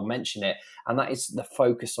I'll mention it, and that is the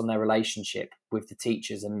focus on their relationship with the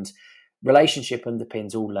teachers. And relationship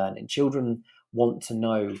underpins all learning. Children want to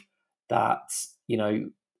know that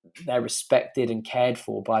they're respected and cared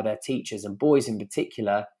for by their teachers, and boys in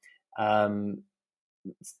particular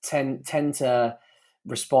tend to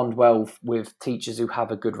respond well with teachers who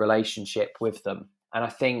have a good relationship with them. And I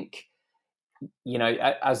think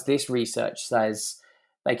as this research says,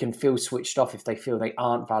 they can feel switched off if they feel they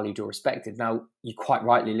aren't valued or respected. Now, you're quite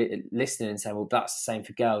rightly listening and saying, well, that's the same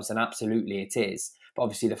for girls. And absolutely it is. But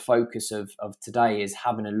obviously the focus of today is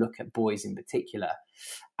having a look at boys in particular.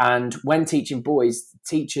 And when teaching boys,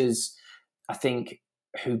 teachers, I think,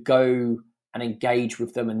 who go and engage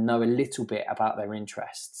with them and know a little bit about their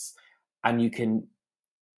interests, and you can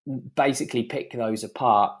basically pick those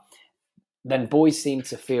apart, then boys seem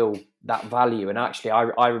to feel that value. And actually,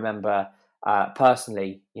 I remember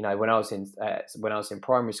personally, when I was in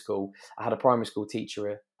primary school, I had a primary school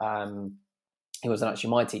teacher. He wasn't actually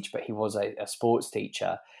my teacher, but he was a sports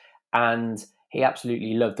teacher, and he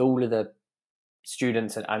absolutely loved all of the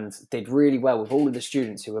students and did really well with all of the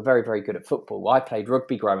students who were very, very good at football. I played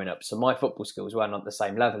rugby growing up, so my football skills weren't at the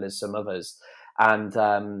same level as some others, and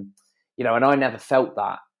and I never felt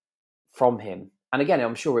that from him. And again,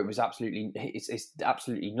 I'm sure it's absolutely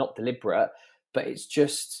not deliberate, but it's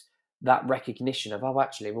just that recognition of,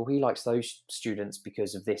 actually, well, he likes those students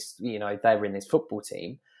because of this, they're in this football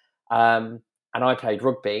team. And I played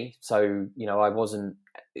rugby, so, I wasn't,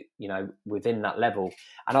 within that level.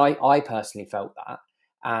 And I personally felt that.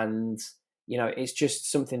 And, it's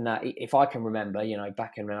just something that if I can remember,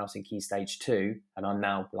 back when I was in Key Stage 2, and I'm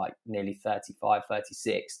now like nearly 35,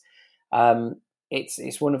 36,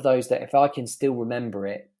 it's one of those that if I can still remember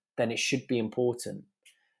it, then it should be important.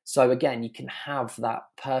 So again, you can have that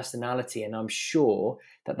personality, and I'm sure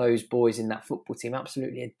that those boys in that football team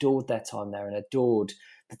absolutely adored their time there and adored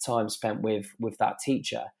the time spent with that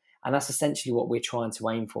teacher. And that's essentially what we're trying to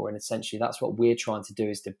aim for. And essentially that's what we're trying to do,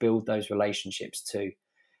 is to build those relationships too.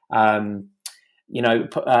 Paul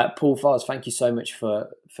Fars, thank you so much for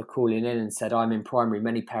calling in and said, I'm in primary.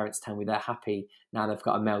 Many parents tell me they're happy now they've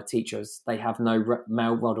got a male teacher, as they have no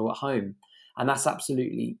male model at home. And that's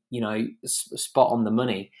absolutely, spot on the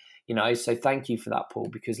money, so thank you for that, Paul,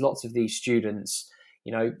 because lots of these students,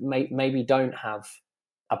 maybe don't have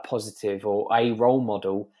a positive or a role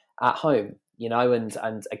model at home,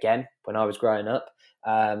 and again, when I was growing up,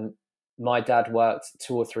 my dad worked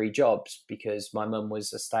 2 or 3 jobs because my mum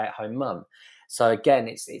was a stay-at-home mum. So again,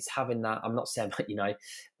 it's having that. I'm not saying that,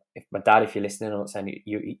 if my dad, if you're listening, I'm not saying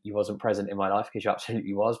you wasn't present in my life, because you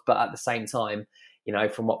absolutely was. But at the same time,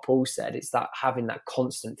 from what Paul said, it's that having that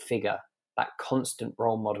constant figure, that constant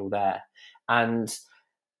role model there. And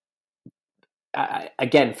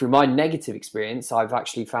again, through my negative experience, I've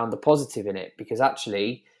actually found the positive in it, because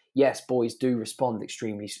actually, yes, boys do respond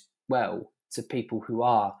extremely well to people who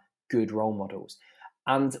are good role models.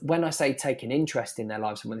 And when I say take an interest in their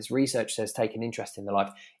lives, and when this research says take an interest in their life,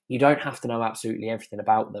 you don't have to know absolutely everything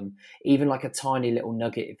about them. Even like a tiny little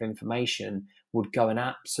nugget of information would go an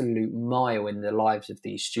absolute mile in the lives of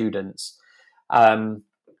these students. And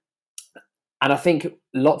I think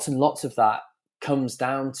lots and lots of that comes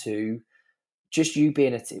down to just you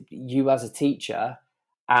being you as a teacher,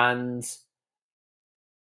 and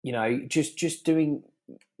just doing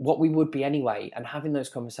what we would be anyway, and having those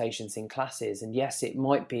conversations in classes. And yes, it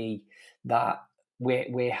might be that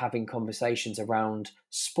we're having conversations around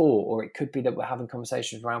sport, or it could be that we're having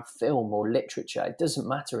conversations around film or literature. It doesn't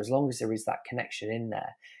matter, as long as there is that connection in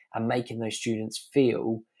there and making those students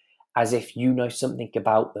feel as if you know something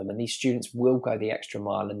about them. And these students will go the extra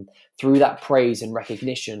mile, and through that praise and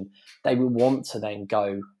recognition, they will want to then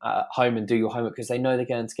go home and do your homework, because they know they're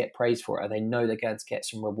going to get praise for it, or they know they're going to get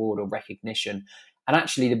some reward or recognition. And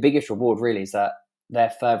actually the biggest reward really is that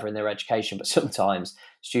they're further in their education, but sometimes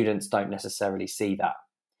students don't necessarily see that.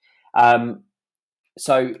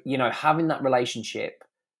 So, you know, having that relationship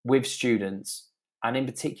with students, and in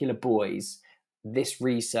particular boys, this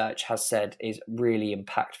research has said is really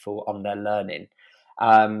impactful on their learning.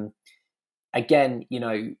 Again, you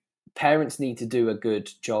know, parents need to do a good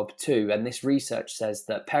job too. And this research says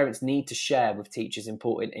that parents need to share with teachers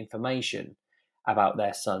important information about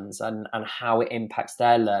their sons and how it impacts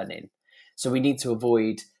their learning. So we need to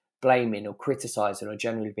avoid blaming or criticising or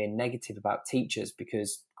generally being negative about teachers,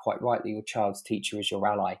 because quite rightly, your child's teacher is your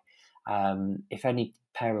ally. If any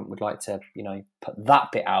parent would like to, you know, put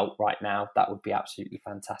that bit out right now, that would be absolutely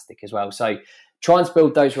fantastic as well. So trying to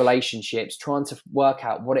build those relationships, trying to work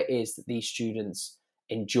out what it is that these students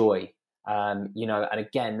enjoy, you know, and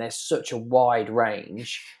again, there's such a wide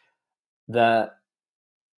range that,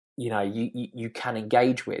 you know, you can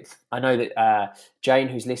engage with. I know that Jane,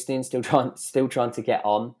 who's listening, still trying to get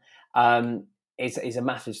on, is a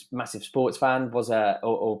massive sports fan,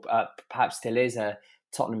 or perhaps still is a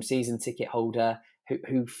Tottenham season ticket holder,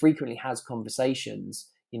 who frequently has conversations,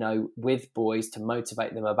 you know, with boys to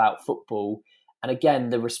motivate them about football. And again,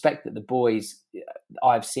 the respect that the boys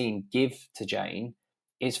I've seen give to Jane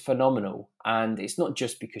is phenomenal. And it's not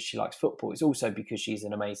just because she likes football; it's also because she's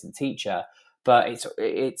an amazing teacher. But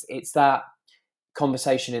it's that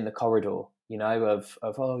conversation in the corridor, you know, of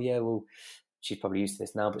oh yeah, well, she's probably used to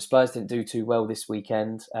this now, but Spurs didn't do too well this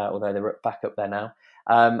weekend, although they're back up there now.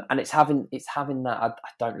 And it's having that, I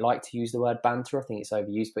don't like to use the word banter, I think it's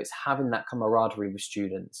overused, but it's having that camaraderie with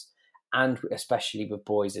students, and especially with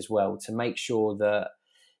boys as well, to make sure that,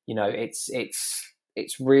 you know,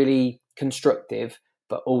 it's really constructive,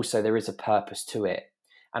 but also there is a purpose to it.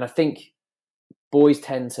 And I think boys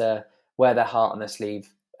tend to wear their heart on their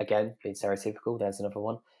sleeve, again, being stereotypical, there's another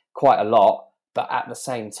one, quite a lot, but at the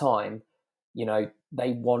same time, you know,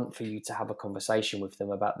 they want for you to have a conversation with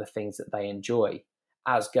them about the things that they enjoy,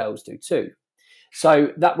 as girls do too. So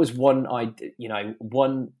that was one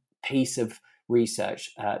piece of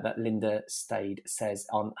research that Linda Stade says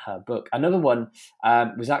on her book. Another one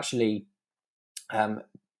was actually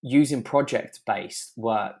using project-based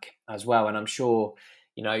work as well. And I'm sure,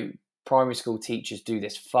 you know, primary school teachers do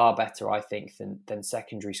this far better, I think, than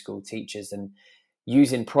secondary school teachers. And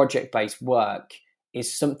using project-based work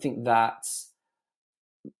is something that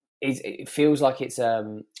it feels like it's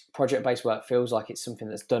project-based work feels like it's something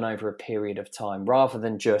that's done over a period of time, rather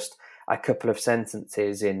than just a couple of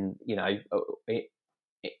sentences in, you know,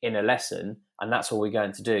 in a lesson, and that's all we're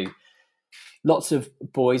going to do. Lots of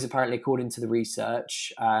boys, apparently, according to the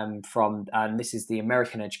research and this is the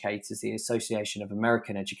American Educators, the Association of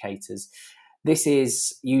American Educators. This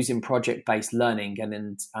is using project-based learning,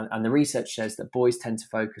 and the research says that boys tend to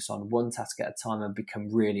focus on one task at a time and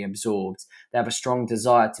become really absorbed. They have a strong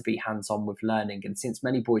desire to be hands-on with learning, and since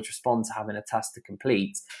many boys respond to having a task to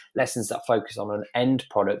complete, lessons that focus on an end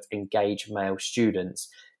product engage male students.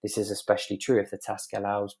 This is especially true if the task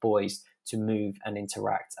allows boys to move and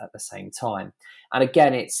interact at the same time. And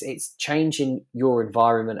again, it's changing your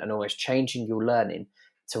environment and almost changing your learning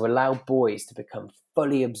to allow boys to become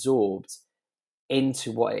fully absorbed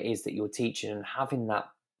into what it is that you're teaching, and having that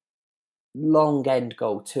long end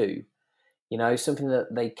goal too, you know, something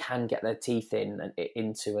that they can get their teeth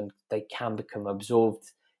into, and they can become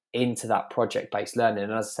absorbed into that project-based learning.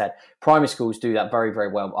 And as I said, primary schools do that very,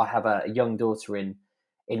 very well. I have a young daughter in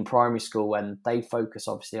primary school, and they focus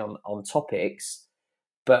obviously on topics,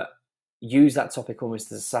 but use that topic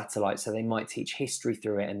almost as a satellite. So they might teach history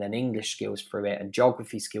through it, and then English skills through it, and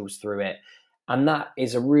geography skills through it. And that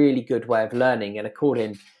is a really good way of learning. And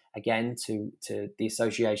according, again, to the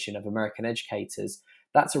Association of American Educators,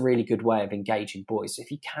 that's a really good way of engaging boys. So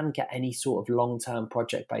if you can get any sort of long-term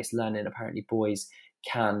project-based learning, apparently boys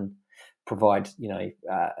can provide, you know,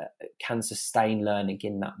 can sustain learning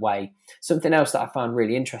in that way. Something else that I found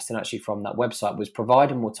really interesting actually from that website was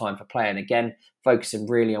providing more time for play. And again, focusing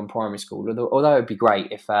really on primary school, although it'd be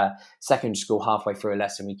great if secondary school, halfway through a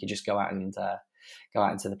lesson, we could just go out into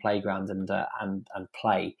the playground and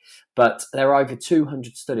play. But there are over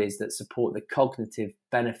 200 studies that support the cognitive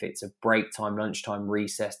benefits of break time, lunchtime,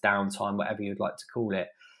 recess, downtime, whatever you'd like to call it,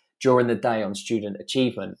 during the day on student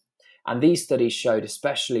achievement. And these studies showed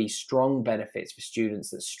especially strong benefits for students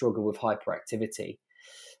that struggle with hyperactivity.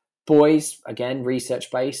 Boys, again,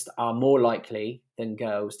 research-based, are more likely than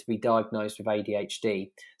girls to be diagnosed with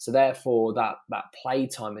ADHD. So therefore, that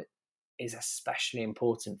playtime is especially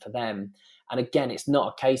important for them. And again, it's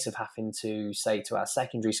not a case of having to say to our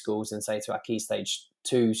secondary schools and say to our Key Stage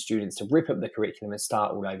 2 students to rip up the curriculum and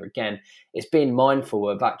start all over again. It's being mindful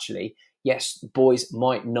of actually, yes, boys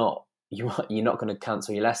might not, you're not going to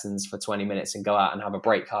cancel your lessons for 20 minutes and go out and have a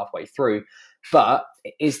break halfway through. But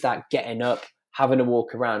is that getting up, having a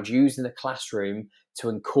walk around, using the classroom to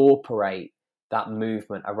incorporate that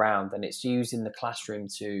movement around? And it's using the classroom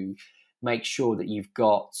to make sure that you've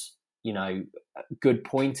got, good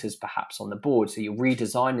pointers perhaps on the board. So you're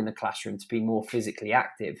redesigning the classroom to be more physically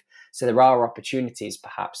active. So there are opportunities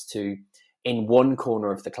perhaps to, in one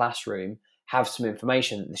corner of the classroom, have some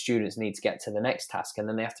information that the students need to get to the next task, and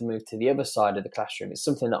then they have to move to the other side of the classroom. It's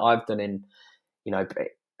something that I've done in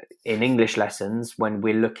English lessons when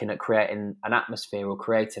we're looking at creating an atmosphere or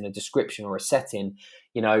creating a description or a setting.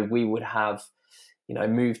 We would have,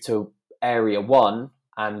 move to area 1,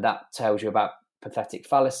 and that tells you about pathetic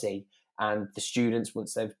fallacy. And the students,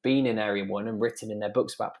 once they've been in area 1 and written in their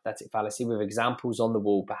books about pathetic fallacy with examples on the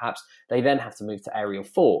wall, perhaps, they then have to move to area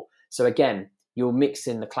 4. So again, you're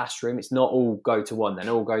mixing the classroom. It's not all go to 1, then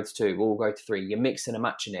all go to 2, all go to 3. You're mixing and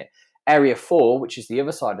matching it. Area 4, which is the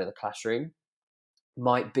other side of the classroom,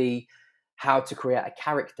 might be how to create a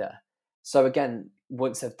character. So again,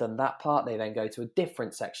 once they've done that part, they then go to a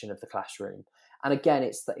different section of the classroom. And again,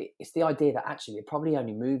 it's the idea that actually they're probably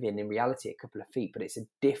only moving in reality a couple of feet, but it's a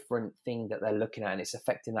different thing that they're looking at, and it's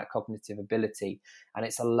affecting that cognitive ability. And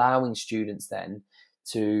it's allowing students then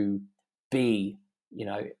to be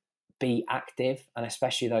active, and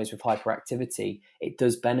especially those with hyperactivity, it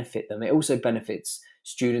does benefit them. It also benefits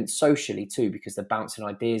students socially too, because they're bouncing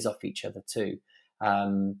ideas off each other too.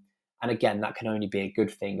 And again, that can only be a good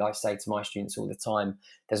thing. I say to my students all the time,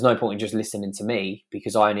 there's no point in just listening to me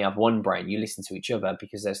because I only have one brain. You listen to each other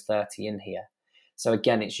because there's 30 in here. So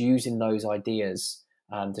again, it's using those ideas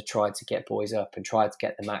to try to get boys up and try to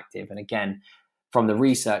get them active. And again, from the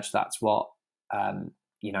research, that's what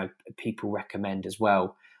people recommend as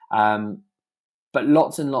well. But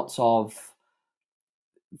lots and lots of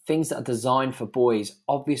things that are designed for boys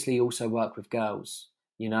obviously also work with girls.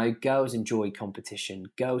 Girls enjoy competition.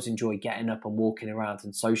 Girls enjoy getting up and walking around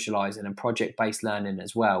and socializing and project-based learning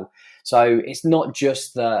as well. So it's not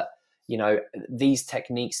just that, these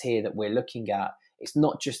techniques here that we're looking at, it's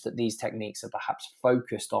not just that these techniques are perhaps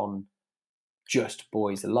focused on just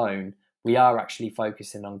boys alone. We are actually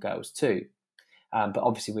focusing on girls too. But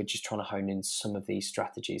obviously we're just trying to hone in some of these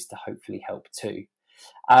strategies to hopefully help too.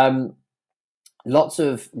 Lots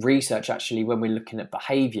of research actually, when we're looking at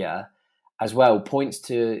behavior as well, points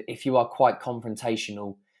to if you are quite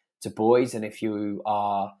confrontational to boys, and if you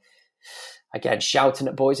are, again, shouting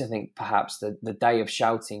at boys, I think perhaps the day of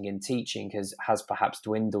shouting in teaching has perhaps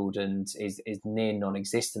dwindled and is near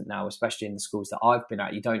non-existent now, especially in the schools that I've been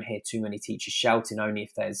at. You don't hear too many teachers shouting, only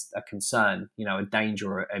if there's a concern, a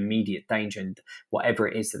danger or immediate danger, and whatever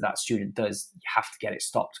it is that student does, you have to get it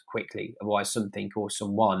stopped quickly, otherwise something or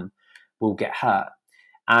someone will get hurt.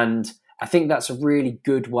 And I think that's a really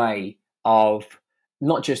good way of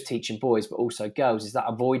not just teaching boys but also girls, is that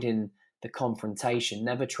avoiding the confrontation,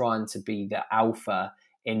 never trying to be the alpha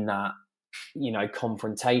in that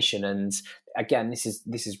confrontation. And again, this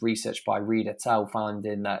is research by Reed et al.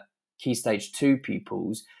 Finding that Key Stage 2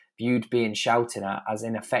 pupils viewed being shouted at as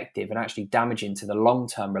ineffective and actually damaging to the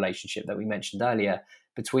long-term relationship that we mentioned earlier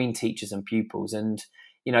between teachers and pupils. And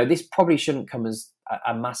this probably shouldn't come as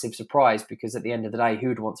a massive surprise, because at the end of the day, who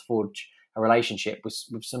would want to forge a relationship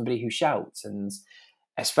with somebody who shouts? And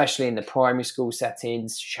especially in the primary school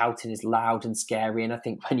settings, shouting is loud and scary. And I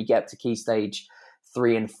think when you get up to Key Stage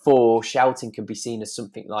 3 and 4, shouting can be seen as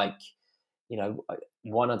something like,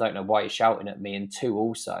 one, I don't know why you're shouting at me, and two,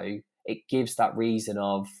 also it gives that reason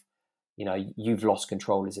of, you've lost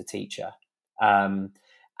control as a teacher. And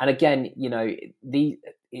again,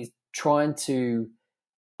 is trying to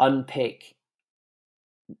unpick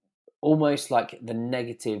almost like the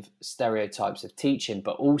negative stereotypes of teaching,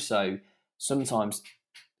 but also sometimes,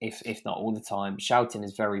 if not all the time, shouting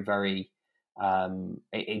is very, very,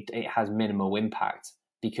 it has minimal impact,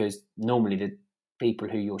 because normally the people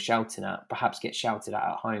who you're shouting at perhaps get shouted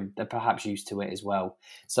at home. They're perhaps used to it as well.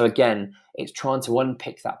 So again, it's trying to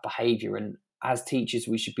unpick that behaviour, and as teachers,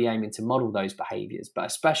 we should be aiming to model those behaviours, but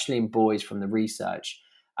especially in boys, from the research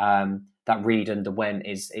that Reed underwent,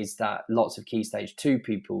 is that lots of Key Stage 2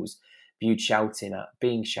 pupils viewed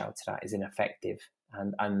being shouted at as ineffective.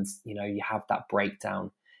 And you have that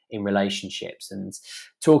breakdown in relationships. And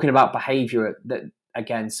talking about behaviour, that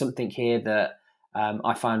again, something here that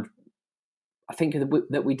I think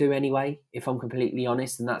that we do anyway, if I'm completely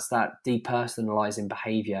honest, and that's that depersonalising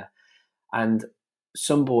behaviour. And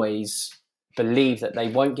some boys believe that they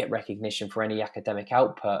won't get recognition for any academic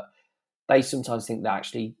output. They sometimes think that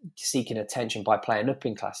actually seeking attention by playing up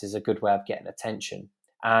in class is a good way of getting attention.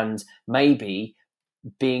 And maybe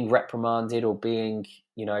being reprimanded or being,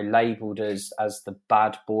 labelled as the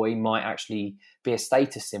bad boy might actually be a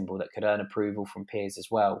status symbol that could earn approval from peers as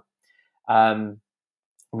well.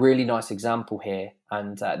 Really nice example here.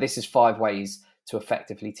 And this is 5 ways to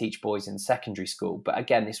effectively teach boys in secondary school. But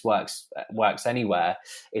again, this works anywhere,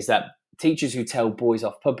 is that teachers who tell boys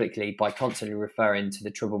off publicly by constantly referring to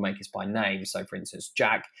the troublemakers by name. So for instance,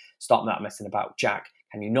 Jack, stop that messing about. Jack,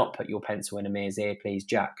 can you not put your pencil in Amir's ear, please?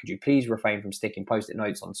 Jack, could you please refrain from sticking post-it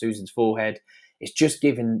notes on Susan's forehead? It's just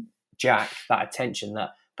giving Jack that attention that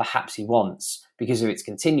perhaps he wants, because if it's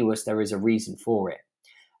continuous, there is a reason for it.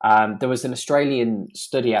 There was an Australian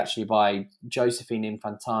study actually by Josephine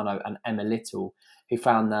Infantano and Emma Little, who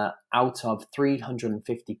found that out of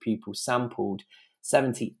 350 pupils sampled,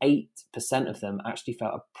 78% of them actually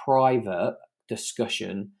felt a private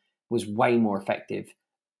discussion was way more effective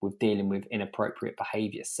with dealing with inappropriate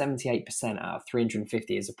behaviour. 78% out of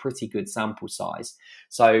 350 is a pretty good sample size.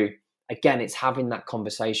 So again, it's having that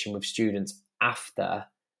conversation with students after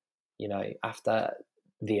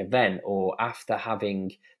the event or after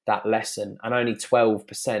having that lesson, and only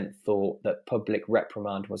 12% thought that public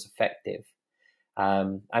reprimand was effective.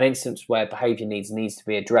 An instance where behaviour needs to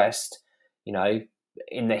be addressed,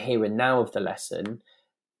 in the here and now of the lesson,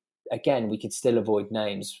 again, we could still avoid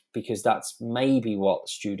names because that's maybe what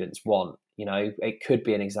students want. It could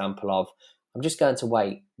be an example of, I'm just going to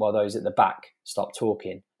wait while those at the back stop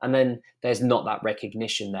talking. And then there's not that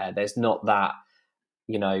recognition there. There's not that,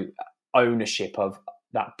 ownership of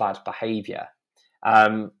that bad behaviour.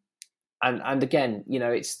 And again,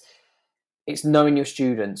 it's knowing your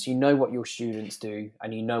students. You know what your students do,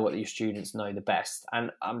 and you know what your students know the best.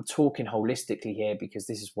 And I'm talking holistically here because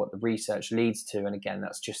this is what the research leads to. And again,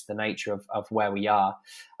 that's just the nature of where we are.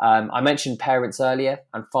 I mentioned parents earlier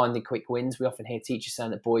and finding quick wins. We often hear teachers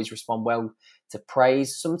saying that boys respond well to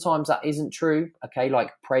praise. Sometimes that isn't true. Okay,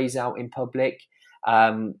 like praise out in public.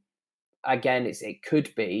 Again, it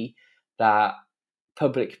could be that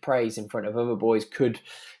public praise in front of other boys could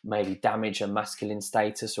maybe damage a masculine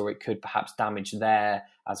status, or it could perhaps damage their,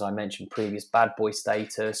 as I mentioned, previous bad boy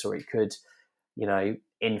status, or it could,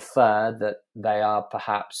 infer that they are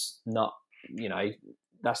perhaps not,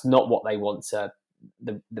 that's not what they want to,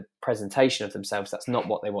 the presentation of themselves, that's not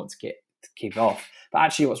what they want to give off. But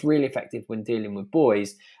actually what's really effective when dealing with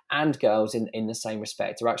boys and girls in the same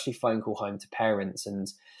respect are actually phone call home to parents. And,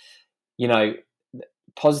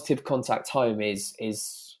 positive contact home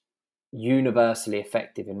is universally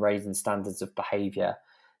effective in raising standards of behaviour.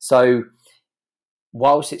 So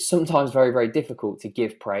whilst it's sometimes very, very difficult to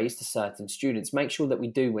give praise to certain students, make sure that we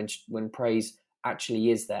do when praise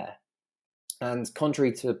actually is there. And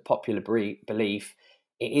contrary to popular belief,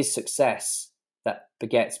 it is success that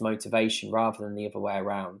begets motivation rather than the other way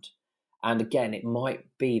around. And again, it might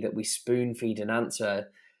be that we spoon feed an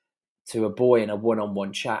answer to a boy in a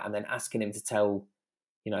one-on-one chat and then asking him to tell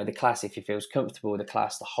the class if he feels comfortable with the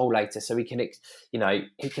class the whole later, so he can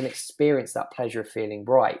experience that pleasure of feeling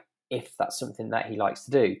right if that's something that he likes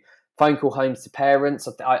to do. Phone call homes to parents.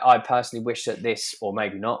 I personally wish that this, or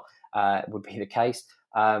maybe not, would be the case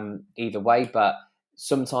either way. But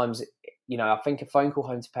sometimes, I think a phone call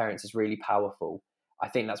home to parents is really powerful. I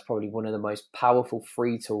think that's probably one of the most powerful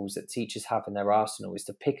free tools that teachers have in their arsenal, is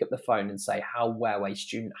to pick up the phone and say how well a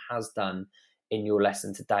student has done in your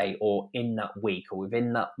lesson today, or in that week, or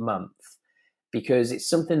within that month, because it's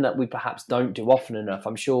something that we perhaps don't do often enough.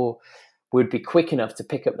 I'm sure we'd be quick enough to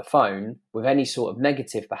pick up the phone with any sort of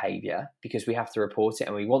negative behaviour because we have to report it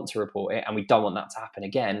and we want to report it and we don't want that to happen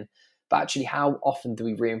again. But actually, how often do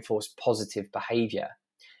we reinforce positive behaviour?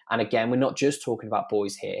 And again, we're not just talking about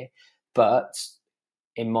boys here, but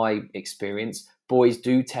in my experience, boys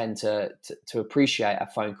do tend to appreciate a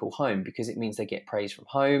phone call home because it means they get praise from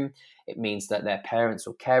home. It means that their parents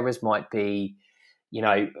or carers might be,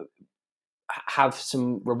 have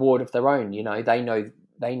some reward of their own. They know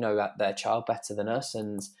their child better than us,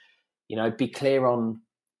 and, be clear on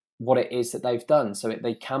what it is that they've done so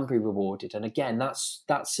they can be rewarded. And again,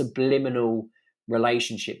 that subliminal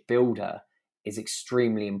relationship builder is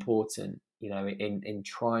extremely important, in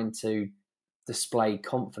trying to display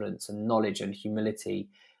confidence and knowledge and humility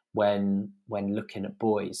when looking at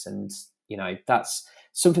boys. And that's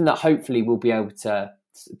something that hopefully we'll be able to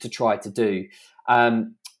try to do.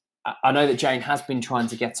 I know that Jane has been trying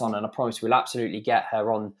to get on, and I promise we'll absolutely get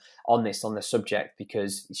her on the subject,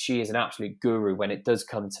 because she is an absolute guru when it does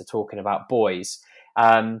come to talking about boys.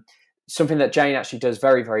 Something that Jane actually does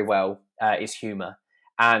very, very well is humour.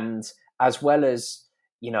 And as well as,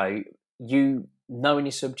 you knowing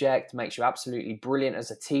your subject makes you absolutely brilliant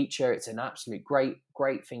as a teacher, it's an absolute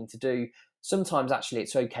great thing to do. Sometimes actually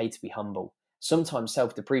it's okay to be humble. Sometimes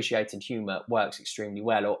self-depreciating humour works extremely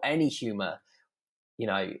well, or any humour,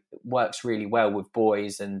 works really well with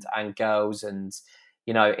boys and girls. And,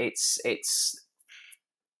 it's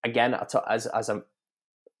again, as I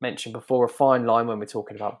mentioned before, a fine line when we're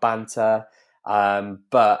talking about banter.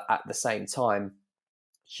 But at the same time,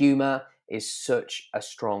 humour is such a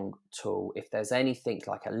strong tool. If there's anything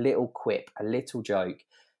like a little quip, a little joke,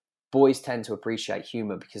 boys tend to appreciate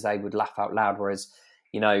humour because they would laugh out loud. Whereas,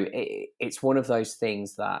 it's one of those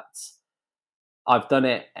things that I've done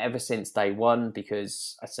it ever since day one,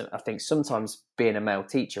 because I think sometimes being a male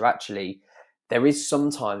teacher, actually, there is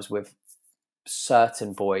sometimes with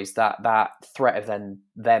certain boys that threat of them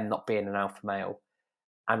not being an alpha male.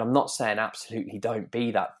 And I'm not saying absolutely don't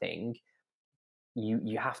be that thing.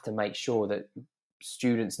 You have to make sure that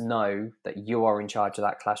students know that you are in charge of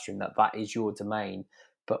that classroom, that is your domain.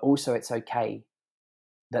 But also it's okay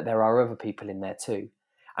that there are other people in there too.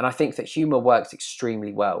 And I think that humour works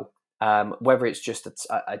extremely well. Whether it's just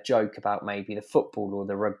a joke about maybe the football or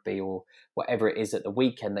the rugby or whatever it is at the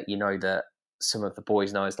weekend that that some of the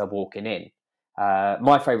boys know as they're walking in.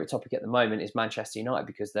 My favourite topic at the moment is Manchester United,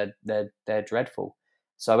 because they're dreadful.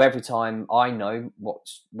 So every time I know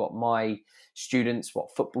what my students,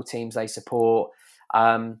 what football teams they support,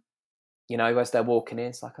 as they're walking in,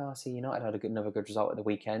 it's like, oh, I see United had another good result at the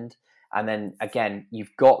weekend. And then again,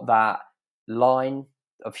 you've got that line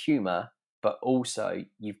of humour, but also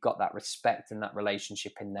you've got that respect and that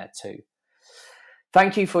relationship in there too.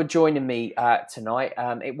 Thank you for joining me tonight.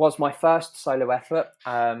 It was my first solo effort,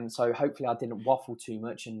 so hopefully I didn't waffle too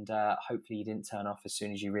much, and hopefully you didn't turn off as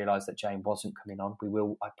soon as you realised that Jane wasn't coming on. We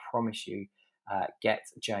will, I promise you, get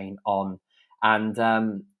Jane on. And,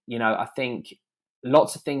 I think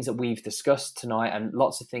lots of things that we've discussed tonight and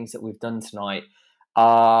lots of things that we've done tonight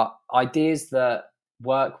are ideas that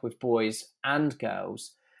work with boys and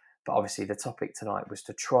girls. But obviously the topic tonight was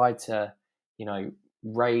to try to,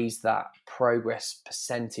 raise that progress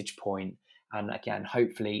percentage point. And again,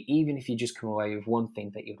 hopefully, even if you just come away with one thing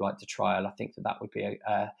that you'd like to trial, I think that would be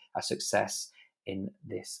a success in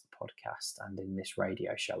this podcast and in this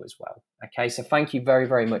radio show as well. Okay, so thank you very,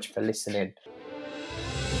 very much for listening.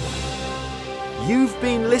 You've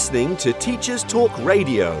been listening to Teachers Talk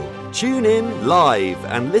Radio. Tune in live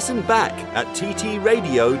and listen back at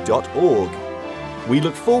ttradio.org. We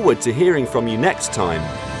look forward to hearing from you next time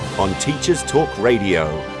on Teachers Talk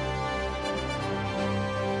Radio.